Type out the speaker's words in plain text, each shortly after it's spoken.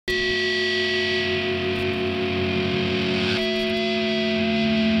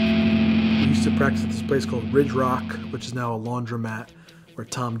practiced at this place called Ridge Rock, which is now a laundromat, where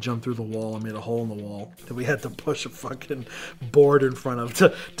Tom jumped through the wall and made a hole in the wall that we had to push a fucking board in front of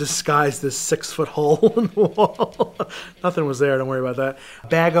to disguise this 6-foot hole in the wall. Nothing was there, don't worry about that.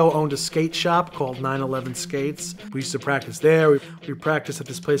 Bago owned a skate shop called 911 Skates. We used to practice there. We practiced at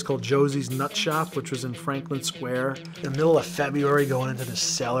this place called Josie's Nut Shop, which was in Franklin Square. In the middle of February, going into the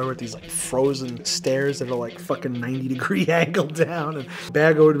cellar with these like frozen stairs that are like fucking 90-degree angle down. And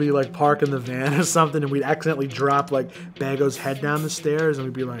Bago would be like parking the van or something, and we'd accidentally drop like Bago's head down the stairs. And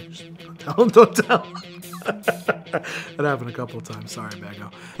we'd be like, don't tell him. That happened a couple of times. Sorry,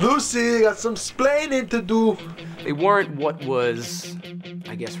 Bago. Lucy, got some splaining to do. They weren't what was,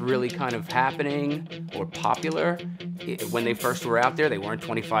 I guess, really kind of happening or popular. When they first were out there, they weren't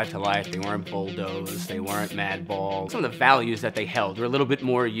 25 to Life, they weren't Bulldoze, they weren't Madball. Some of the values that they held were a little bit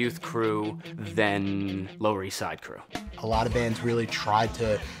more youth crew than Lower East Side crew. A lot of bands really tried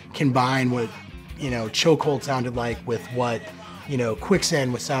to combine what, Chokehold sounded like with what,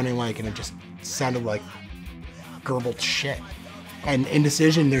 Quicksand was sounding like, and it just sounded like garbled shit. And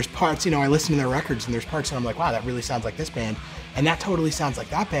Indecision, there's parts, I listen to their records and there's parts that I'm like, wow, that really sounds like this band. And that totally sounds like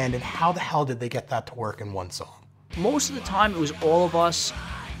that band. And how the hell did they get that to work in one song? Most of the time it was all of us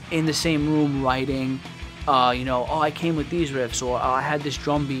in the same room writing, oh, I came with these riffs, or I had this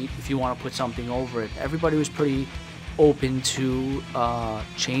drum beat if you want to put something over it. Everybody was pretty open to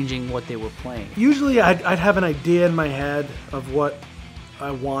changing what they were playing. Usually I'd have an idea in my head of what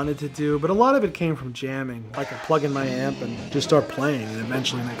I wanted to do, but a lot of it came from jamming. I could plug in my amp and just start playing, and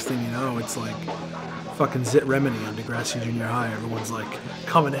eventually next thing you know, it's like fucking Zit Remedy on Degrassi Junior High. Everyone's like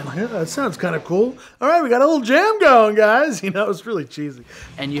coming in like, oh, that sounds kind of cool. All right, we got a little jam going, guys. It's really cheesy.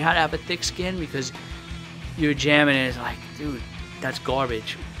 And you had to have a thick skin because you're jamming and it's like, dude, that's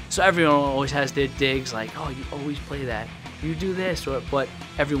garbage. So everyone always has their digs, like, oh, you always play that. You do this, but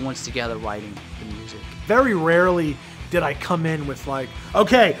everyone's together writing the music. Very rarely did I come in with like,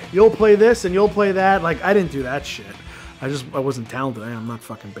 okay, you'll play this and you'll play that. Like, I didn't do that shit. I wasn't talented. I'm not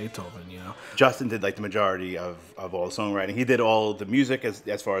fucking Beethoven, Justin did like the majority of all the songwriting. He did all the music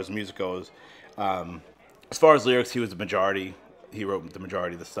as far as music goes. As far as lyrics, he was the majority. He wrote the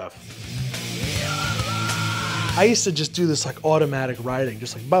majority of the stuff. I used to just do this like automatic writing,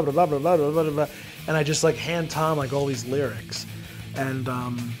 just like blah, blah, blah, blah, blah, blah, blah, blah, and I just like hand Tom like all these lyrics. And,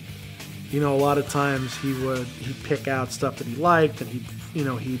 a lot of times he'd pick out stuff that he liked, and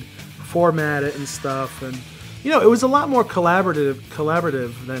he'd format it and stuff. And, it was a lot more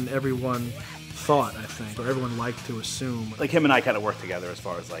collaborative than everyone thought, I think, or everyone liked to assume. Like him and I kind of worked together as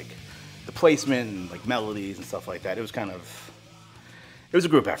far as like the placement and like melodies and stuff like that. It was a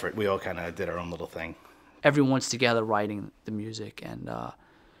group effort. We all kind of did our own little thing. Everyone's together writing the music, and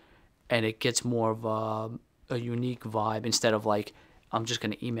it gets more of a unique vibe instead of like, I'm just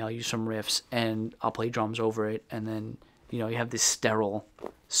gonna email you some riffs and I'll play drums over it, and then you have this sterile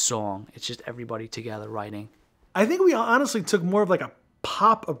song. It's just everybody together writing. I think we honestly took more of like a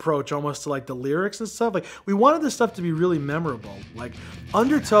pop approach almost to like the lyrics and stuff. Like, we wanted this stuff to be really memorable. Like,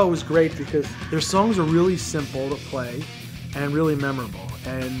 Undertow was great because their songs are really simple to play and really memorable,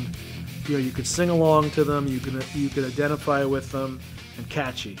 and you could sing along to them, you could identify with them, and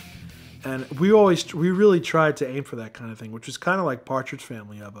catchy. And we really tried to aim for that kind of thing, which was kind of like Partridge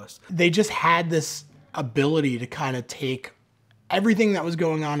Family of us. They just had this ability to kind of take everything that was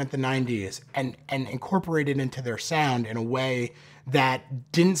going on at the 90s and incorporate it into their sound in a way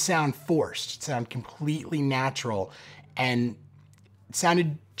that didn't sound forced. It sounded completely natural, and it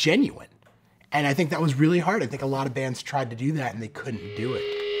sounded genuine. And I think that was really hard. I think a lot of bands tried to do that and they couldn't do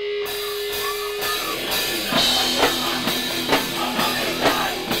it.